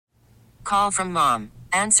call from mom.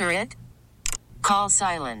 Answer it. Call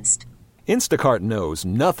silenced. Instacart knows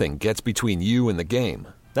nothing gets between you and the game.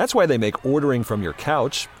 That's why they make ordering from your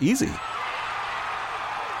couch easy.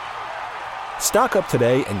 Stock up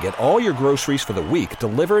today and get all your groceries for the week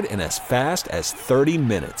delivered in as fast as 30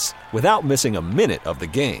 minutes without missing a minute of the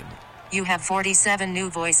game. You have 47 new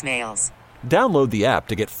voicemails. Download the app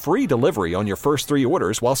to get free delivery on your first 3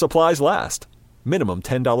 orders while supplies last. Minimum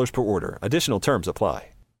 $10 per order. Additional terms apply.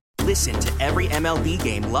 Listen to every MLB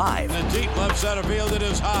game live. In the deep left center field, it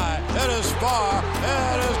is high, it is far,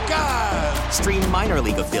 it is God. Stream minor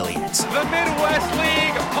league affiliates. The Midwest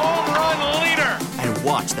League home run leader. And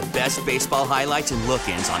watch the best baseball highlights and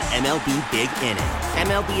look-ins on MLB Big Inning.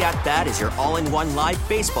 MLB At Bat is your all-in-one live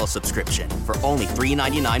baseball subscription for only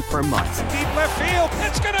 $3.99 per month. Deep left field,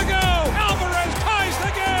 it's gonna go. Alvarez ties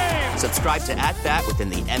the game. Subscribe to At Bat within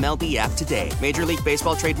the MLB app today. Major League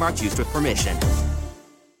Baseball trademarks used with permission.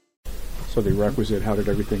 So the requisite, how did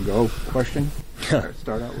everything go question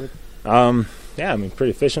start out with? Yeah, I mean,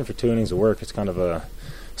 pretty efficient for 2 innings of work. It's kind of a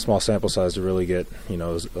small sample size to really get,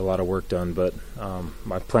 a lot of work done. But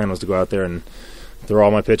my plan was to go out there and throw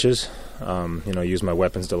all my pitches, use my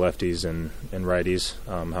weapons to lefties and righties,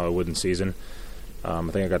 how I would in season. I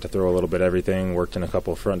think I got to throw a little bit of everything, worked in a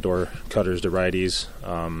couple of front door cutters to righties.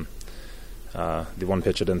 The one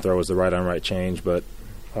pitch I didn't throw was the right on right change, but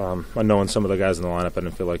I know in some of the guys in the lineup, I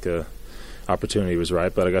didn't feel like the opportunity was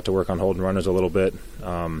right, but I got to work on holding runners a little bit.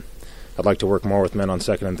 I'd like to work more with men on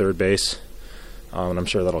second and third base, and I'm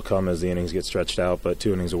sure that'll come as the innings get stretched out, but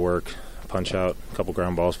 2 innings of work, punch out, a couple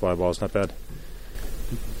ground balls, fly balls, not bad.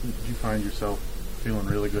 Did you find yourself feeling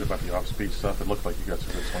really good about the off-speed stuff? It looked like you got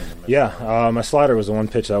some good swings and misses. Yeah, my slider was the one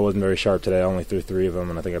pitch that wasn't very sharp today. I only threw 3 of them,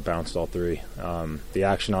 and I think I bounced all 3. The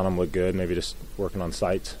action on them looked good, maybe just working on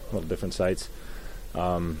sights, a little different sights.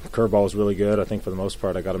 Curveball was really good. I think for the most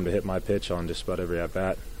part I got him to hit my pitch on just about every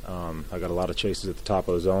at-bat. I got a lot of chases at the top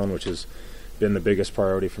of the zone, which has been the biggest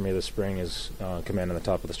priority for me this spring, is commanding the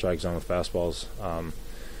top of the strike zone with fastballs.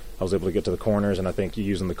 I was able to get to the corners, and I think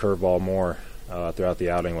using the curveball more throughout the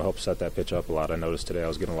outing will help set that pitch up a lot. I noticed today I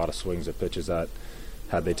was getting a lot of swings at pitches that,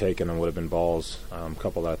 had they taken them, would have been balls. A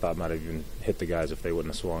couple that I thought might have even hit the guys if they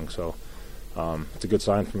wouldn't have swung. So it's a good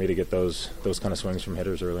sign for me to get those kind of swings from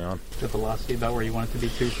hitters early on. The velocity about where you want it to be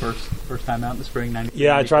too first time out in the spring? 90,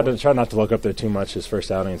 yeah, I try not to look up there too much. His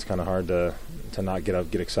first outing, it's kind of hard to not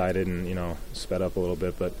get excited and sped up a little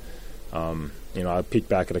bit. But I peeked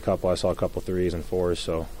back at a couple. I saw a couple 3s and 4s,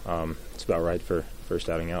 so it's about right for first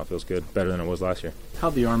outing out. Feels good, better than it was last year.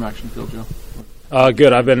 How'd the arm action feel, Joe?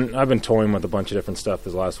 Good. I've been toying with a bunch of different stuff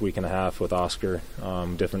this last week and a half with Oscar,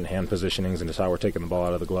 different hand positionings and just how we're taking the ball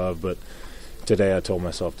out of the glove, but today I told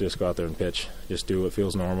myself to just go out there and pitch. Just do what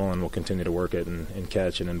feels normal, and we'll continue to work it and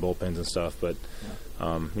catch and in bullpens and stuff. But, I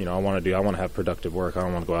want to have productive work. I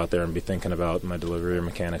don't want to go out there and be thinking about my delivery or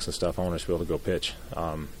mechanics and stuff. I want to just be able to go pitch.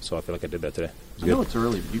 So I feel like I did that today. I know it's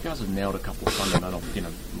early, but you guys have nailed a couple of fundamental,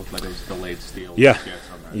 looked like it was delayed steals. Yeah.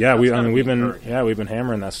 We've been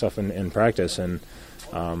hammering that stuff in practice, and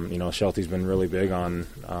Shelty's been really big on,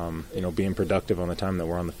 being productive on the time that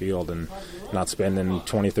we're on the field and not spending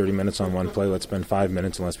 20, 30 minutes on one play. Let's spend 5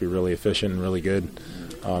 minutes and let's be really efficient and really good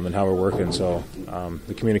in how we're working. So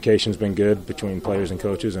the communication's been good between players and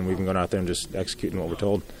coaches, and we've been going out there and just executing what we're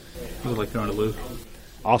told. You look like throwing to Luke.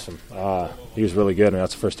 Awesome. He was really good. I mean,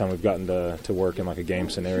 that's the first time we've gotten to work in like a game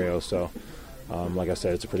scenario. So, like I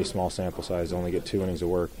said, it's a pretty small sample size. Only get 2 innings of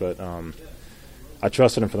work, but I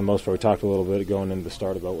trusted him for the most part. We talked a little bit going into the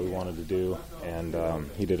start about what we wanted to do, and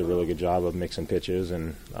he did a really good job of mixing pitches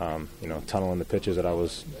and tunneling the pitches that I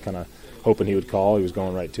was kind of hoping he would call. He was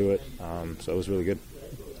going right to it, so it was really good.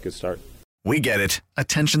 Good start. We get it.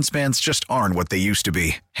 Attention spans just aren't what they used to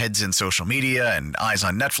be. Heads in social media and eyes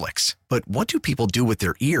on Netflix. But what do people do with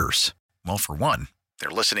their ears? Well, for one, they're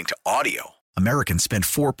listening to audio. Americans spend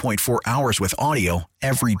 4.4 hours with audio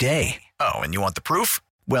every day. Oh, and you want the proof?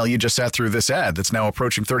 Well, you just sat through this ad that's now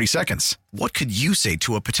approaching 30 seconds. What could you say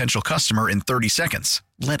to a potential customer in 30 seconds?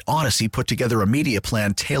 Let Odyssey put together a media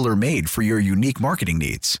plan tailor-made for your unique marketing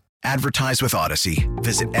needs. Advertise with Odyssey.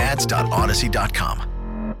 Visit ads.odyssey.com.